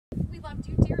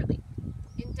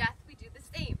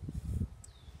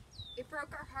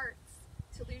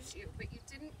find you, but you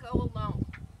didn't go alone.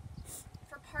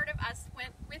 For part of us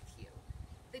went with you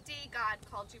the day God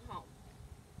called you home.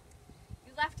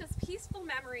 You left us peaceful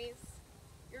memories.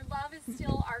 Your love is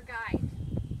still our guide.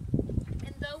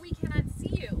 And though we cannot see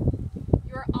you,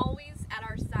 you are always at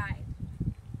our side.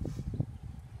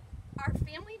 Our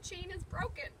family chain is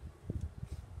broken,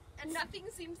 and nothing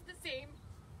seems the same.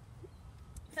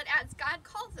 But as God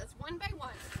calls us one by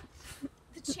one,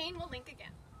 the chain will link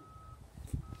again.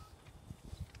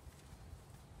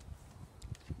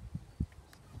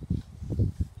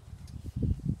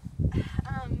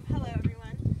 Hello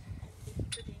everyone. Thank you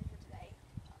for being here today.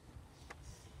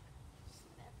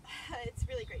 It's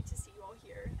really great to see you all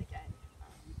here again.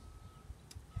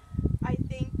 I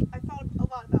think I thought a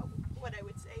lot about what I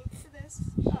would say to this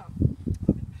over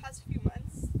the past few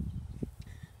months.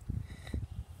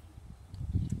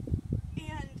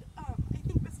 And I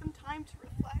think with some time to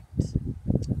reflect,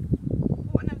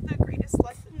 one of the greatest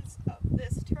lessons of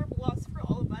this terrible loss for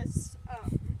all of us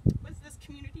was this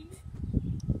community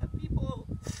of people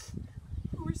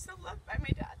who were so loved by my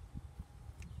dad.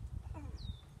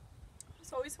 It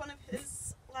was always one of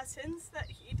his lessons that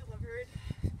he delivered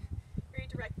very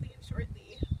directly and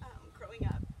shortly growing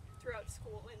up throughout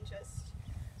school, and just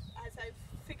as I've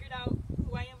figured out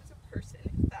who I am as a person,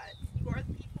 is that